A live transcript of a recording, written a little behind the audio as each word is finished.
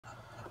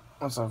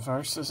What's up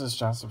folks, this is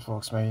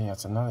JasperFox making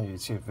yet another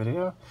YouTube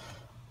video,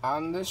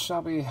 and this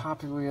shall be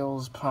Happy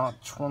Wheels part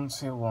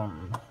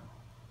 21.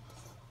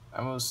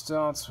 And we'll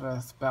start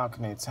with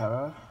Balcony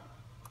Terror.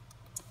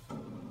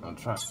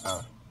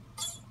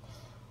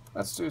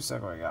 Let's do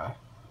Segway Guy.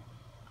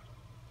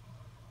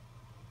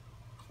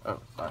 Oh,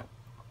 right.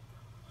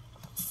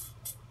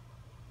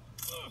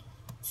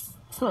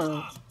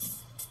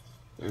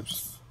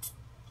 Oops.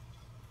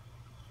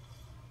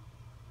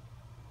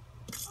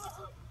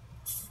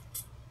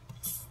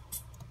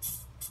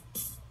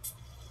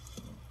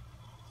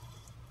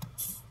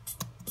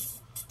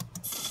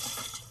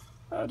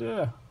 Oh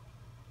dear.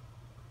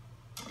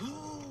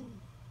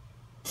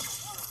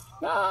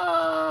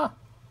 Ah!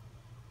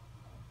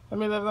 Let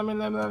me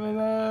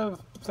live,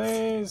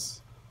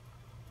 please.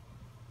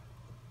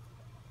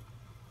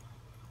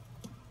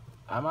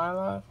 Am I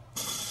alive?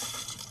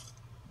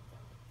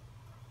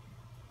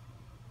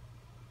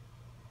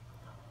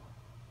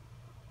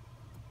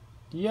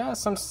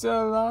 Yes, I'm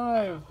still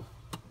alive.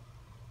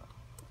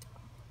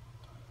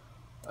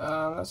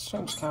 Let's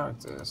change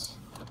characters.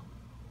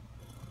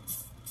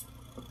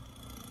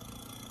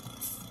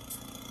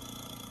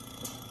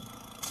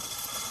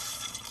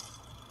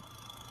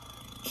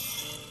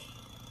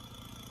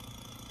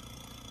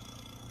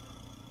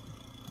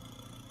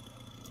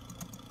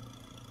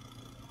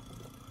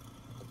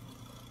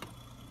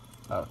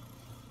 Oh.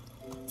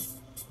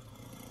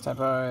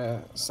 Temporary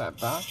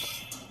setback.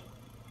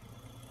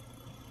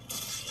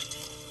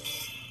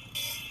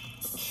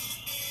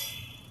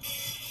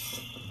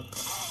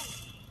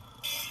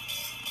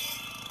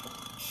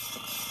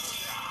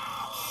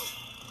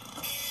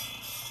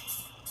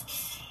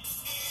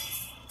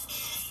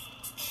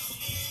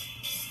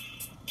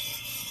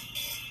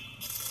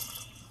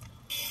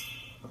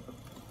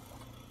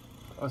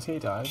 Was he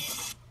died?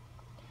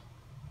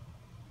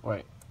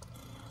 Wait.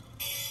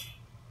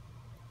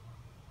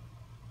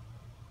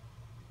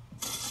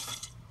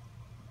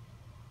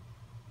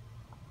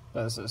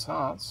 There's his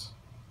hearts.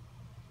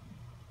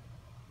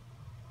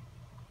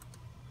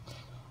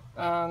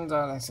 And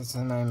that exit to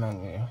the main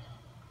menu.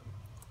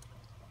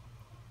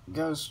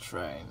 Ghost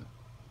Train.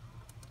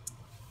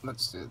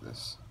 Let's do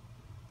this.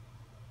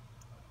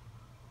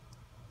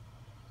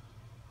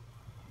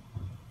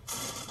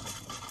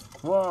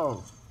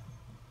 Whoa!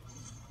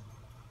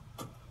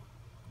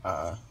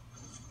 Oh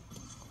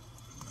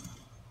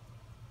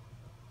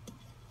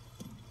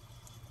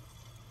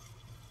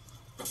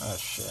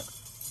shit.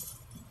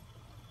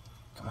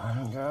 Come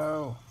on,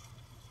 go.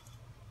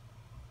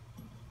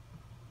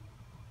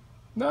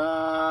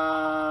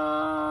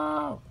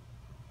 No!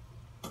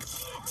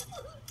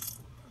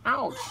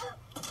 Ouch!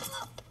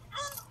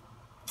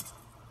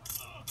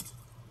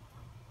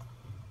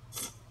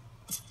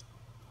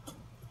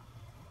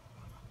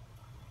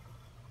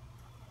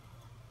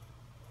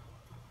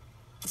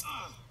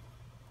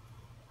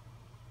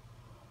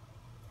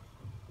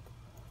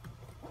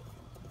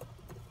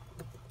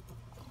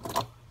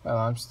 Well,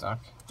 I'm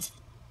stuck.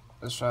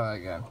 Let's try that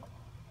again.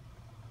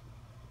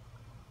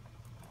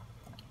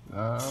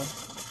 No.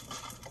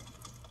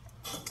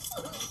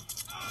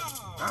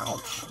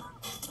 Ouch.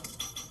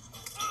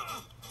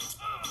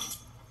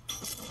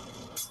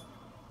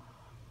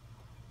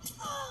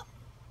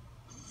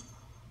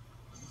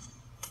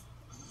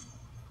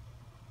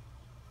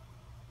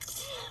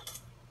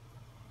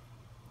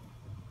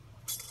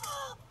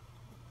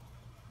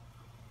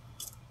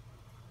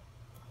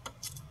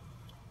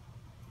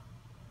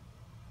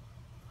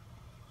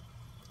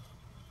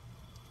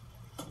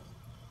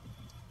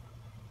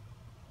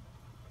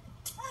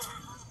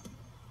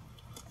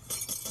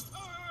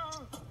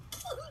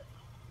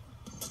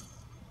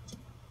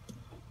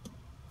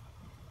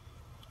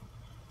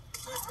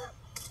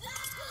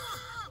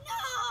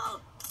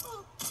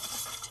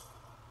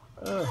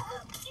 Ugh.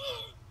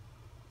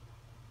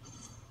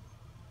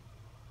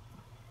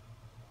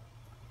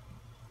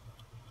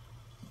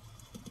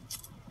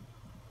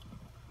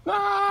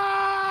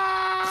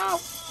 No!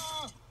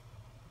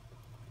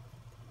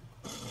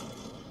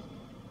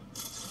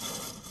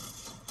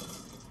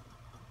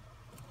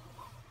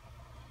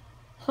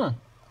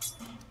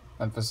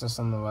 Emphasis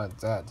on the word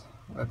dead.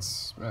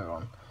 Let's move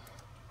on.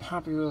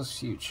 Happy Wheels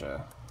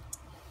Future.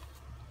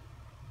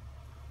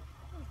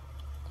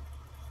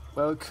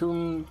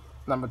 Welcome,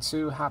 number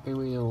 2, Happy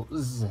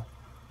Wheels.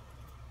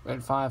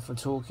 Rate 5 for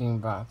talking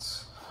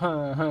bats.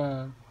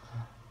 Nga.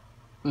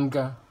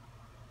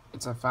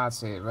 It's a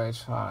fatty, rate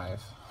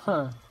 5.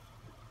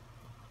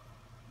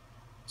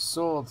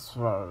 Sword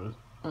throw.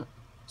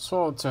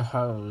 Sword to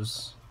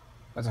hose.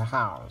 Or to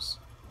house.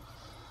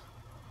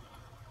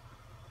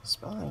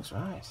 Spelling's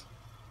right.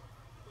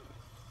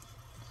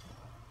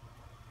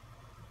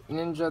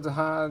 Ninja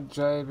Dahad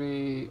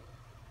JB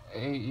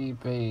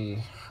AEB.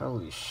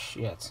 Holy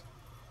shit.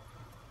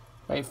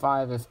 Rate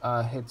 5 if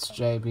hits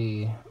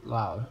JB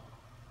loud.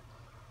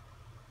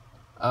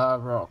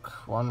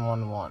 Rock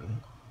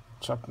 111.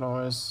 Chuck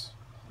Norris.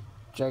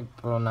 Jake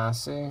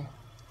Bonassi.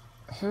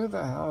 Who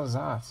the hell is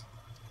that?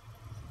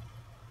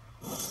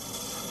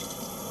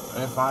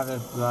 Rate 5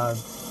 if blood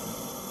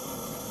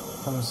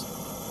comes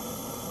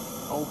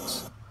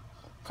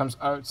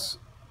out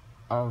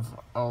of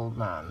old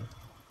man.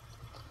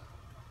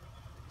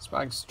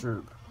 Spikes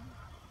droop.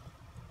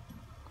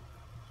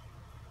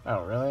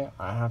 Oh, really?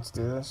 I have to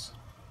do this?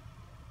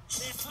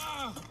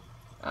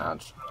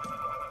 Ouch.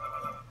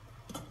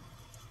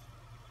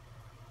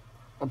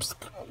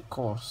 Obstacle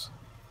course.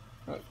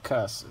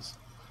 Curses.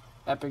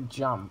 Epic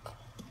jump.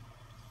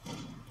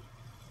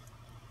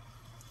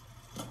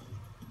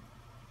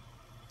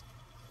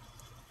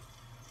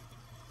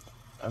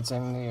 It's a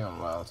neon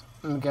world.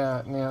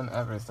 Get neon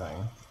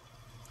everything.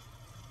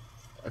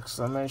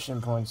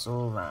 Exclamation points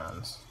all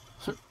around.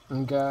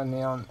 Get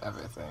neon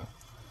everything.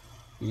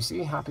 You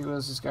see, Happy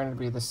Wheels is going to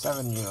be the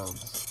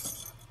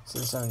 7-year-olds. So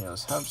the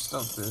 7-year-olds help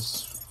stop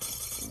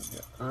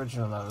this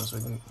original levels.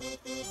 We can.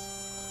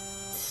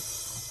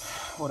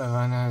 Whatever,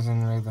 I know I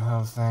didn't read the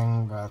whole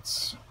thing,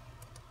 but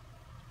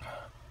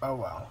oh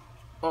well.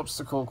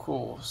 Obstacle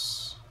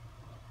course.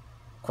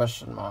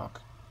 Question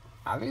mark.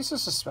 At least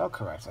this is spelled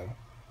correctly.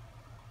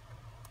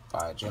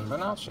 By Jim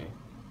Bonacci.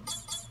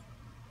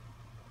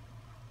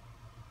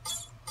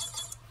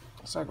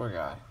 Segway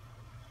guy.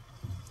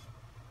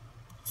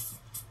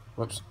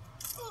 Whoops.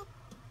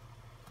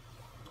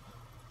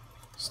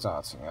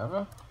 Starting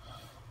over.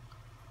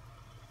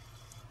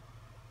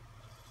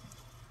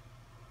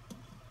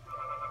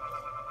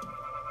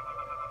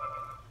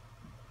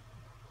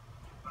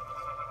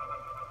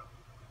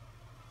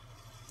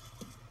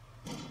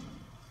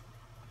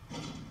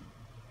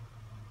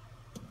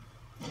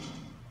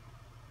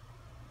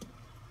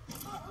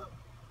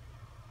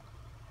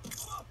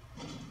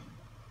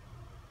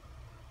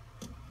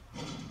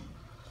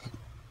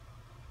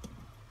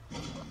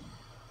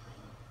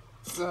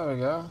 There we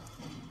go.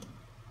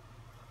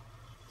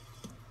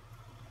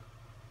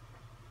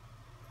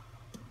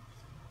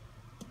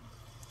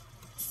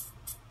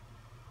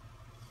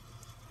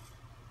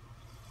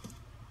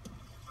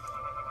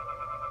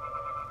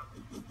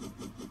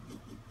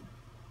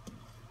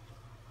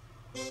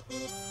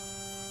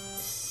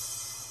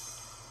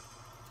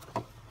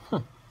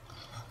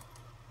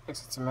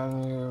 Exit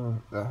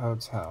menu, the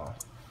hotel.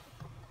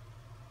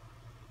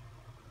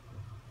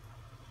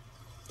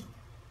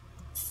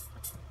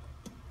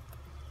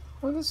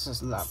 Well, this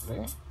is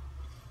lovely.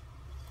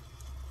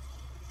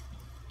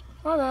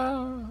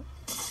 Hello.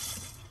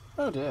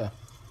 Oh dear.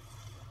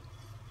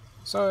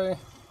 Sorry.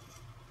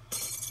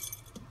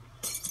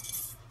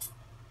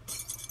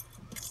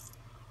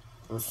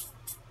 Oops.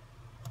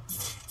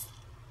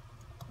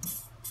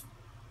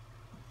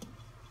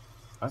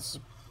 That's.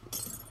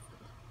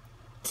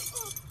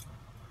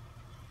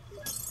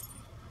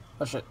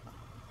 Oh shit.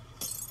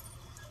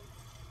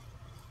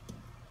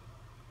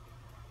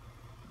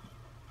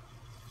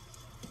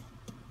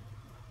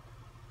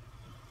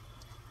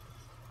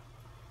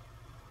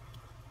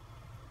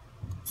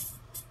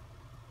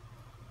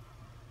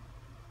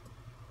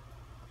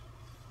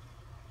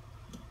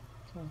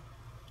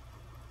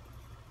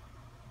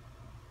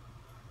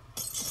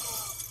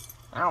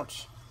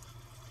 Ouch.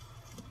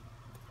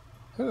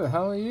 Who the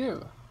hell are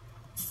you?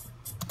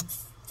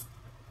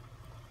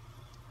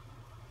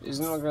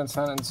 Isn't it going to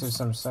turn into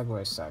some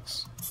Segway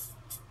sex?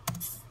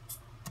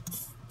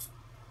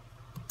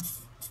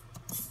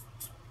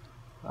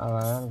 Oh,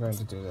 I am going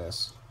to do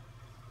this.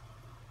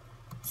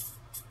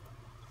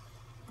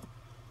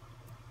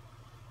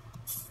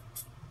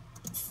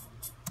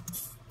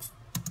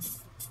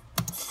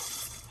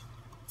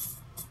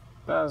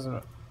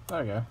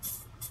 There we go.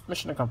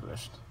 Mission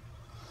accomplished.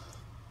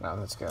 Now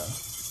let's go.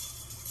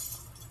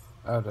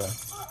 Oh dear.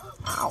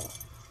 Ow!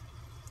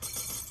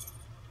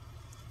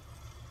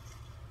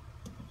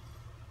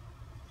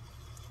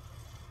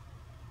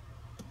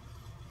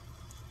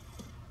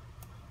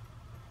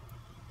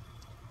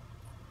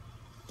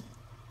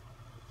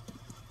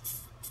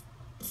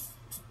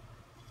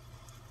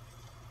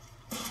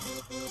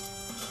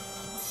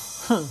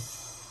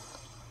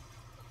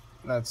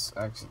 Let's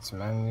exit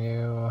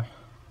menu.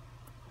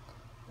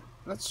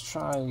 Let's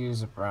try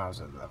use a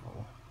browser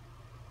level.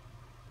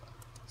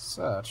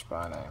 Search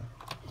by name.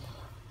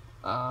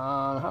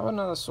 How about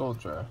another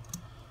soldier?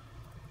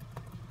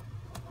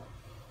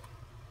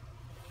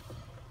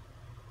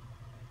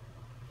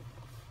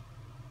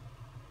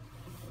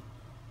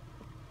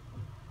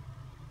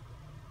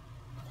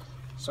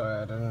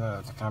 Sorry, I didn't know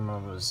that the camera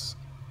was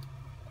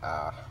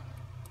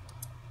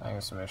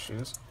having some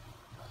issues.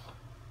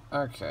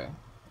 Okay.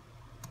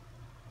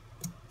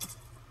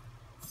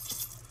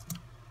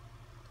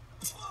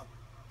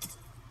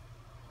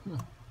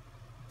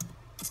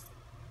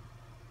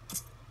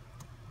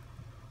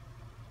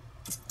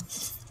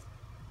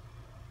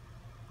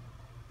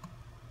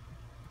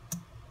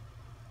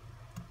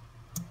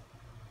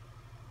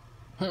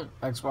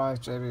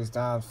 Ex-wife, JB's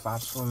dad,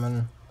 fat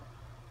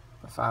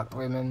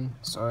women,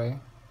 sorry.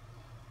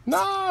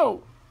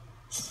 No!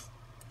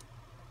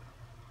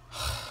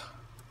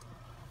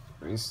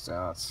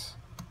 Restart.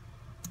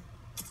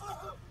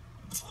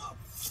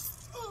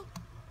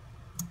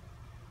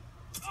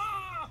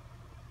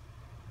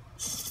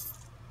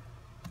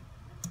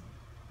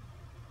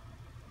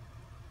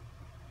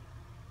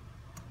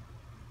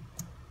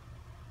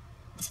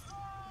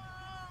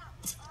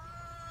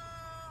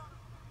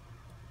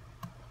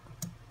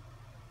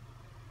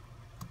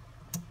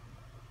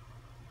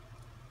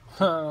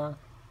 Oh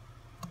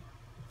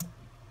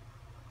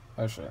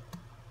shit.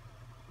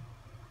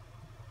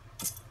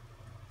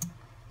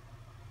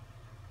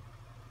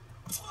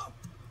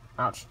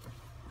 Ouch.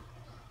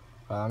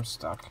 Well, I'm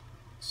stuck.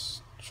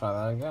 Let's try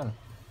that again.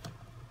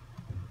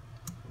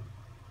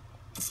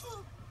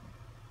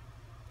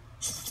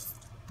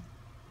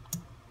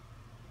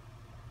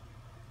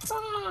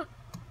 Ah!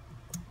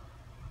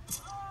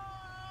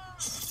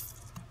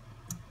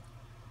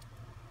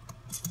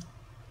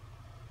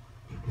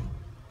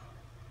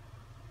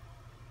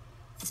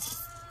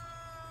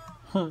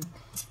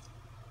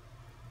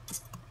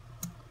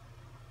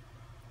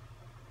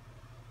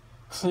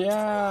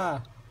 Yeah!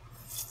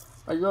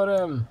 I got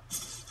him!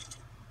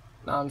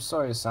 No, I'm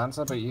sorry,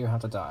 Santa, but you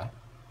have to die.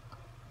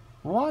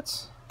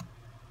 What?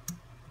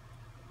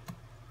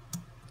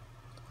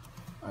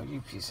 Oh,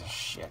 you piece of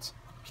shit.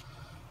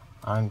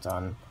 I'm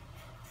done.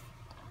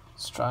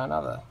 Let's try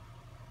another.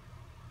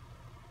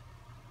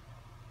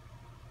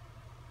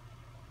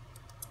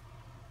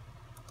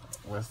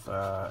 With,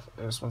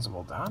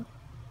 irresponsible Dan?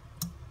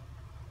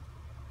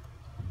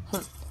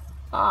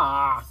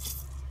 Ah!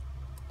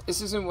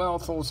 This isn't well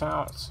thought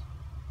out.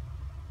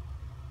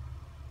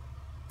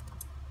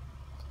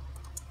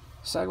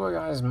 Segway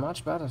guy is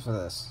much better for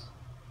this.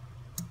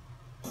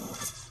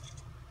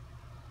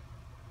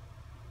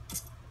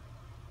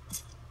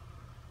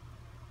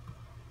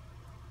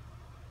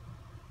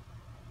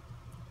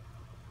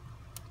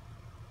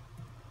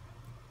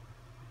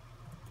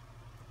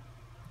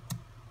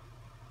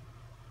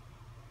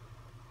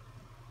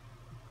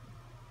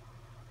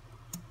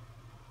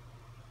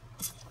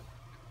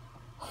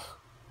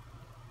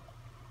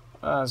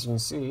 As you can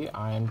see,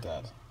 I am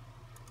dead.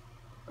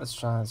 Let's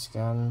try this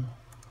again.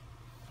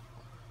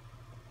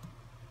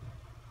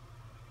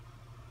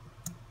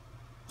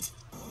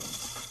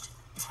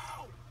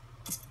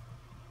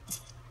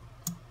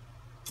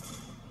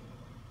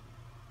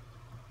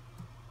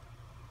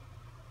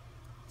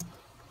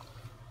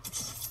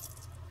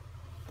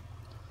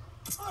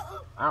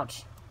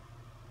 Ouch.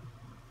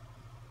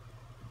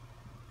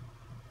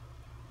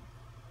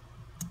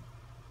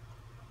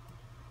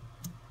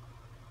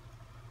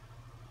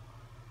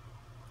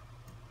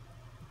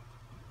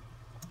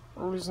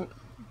 Reason.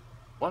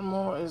 What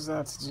more is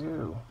there to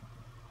do?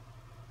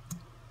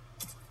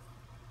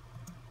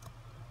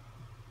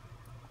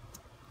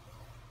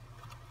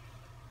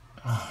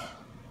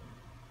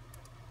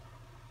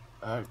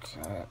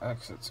 Okay,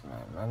 exit to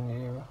main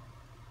menu.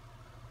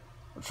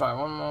 We'll try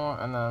one more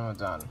and then we're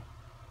done.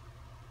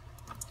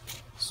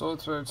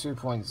 Sword Throw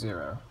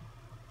 2.0.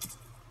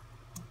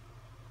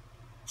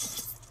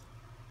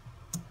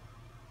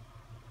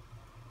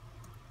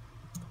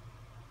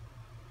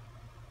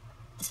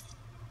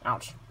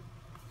 Ouch.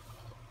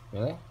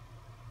 Really?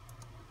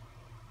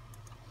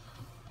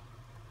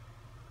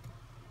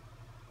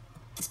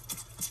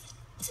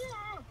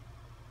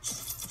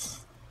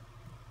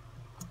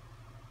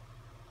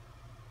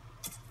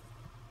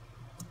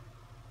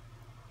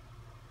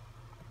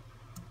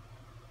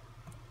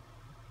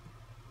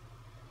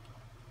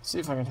 See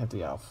if I can hit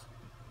the elf.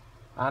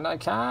 And I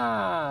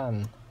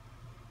can!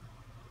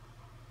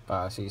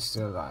 But he's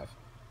still alive.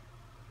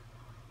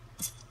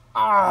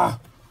 Ah!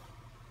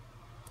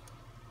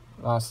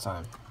 Last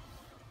time.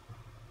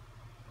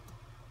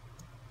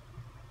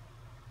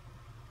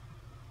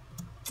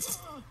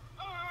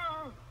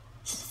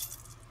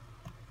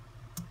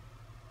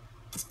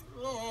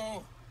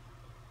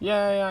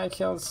 Yay, I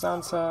killed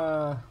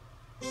Santa!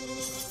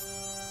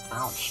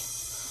 Ouch.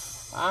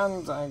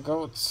 And I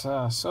got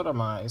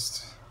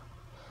sodomized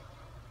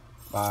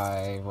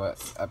by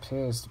what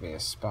appears to be a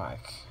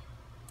spike.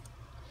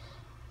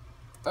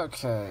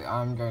 Okay,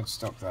 I'm going to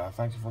stop there.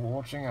 Thank you for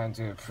watching, I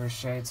do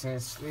appreciate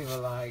it. Leave a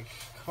like,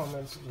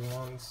 comment if you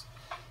want,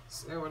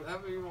 say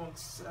whatever you want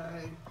to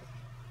say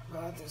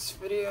about this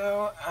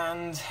video,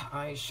 and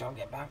I shall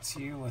get back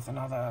to you with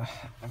another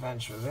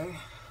eventually.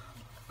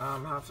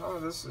 Have fun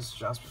with this. This is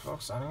Jasper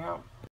Fox signing out.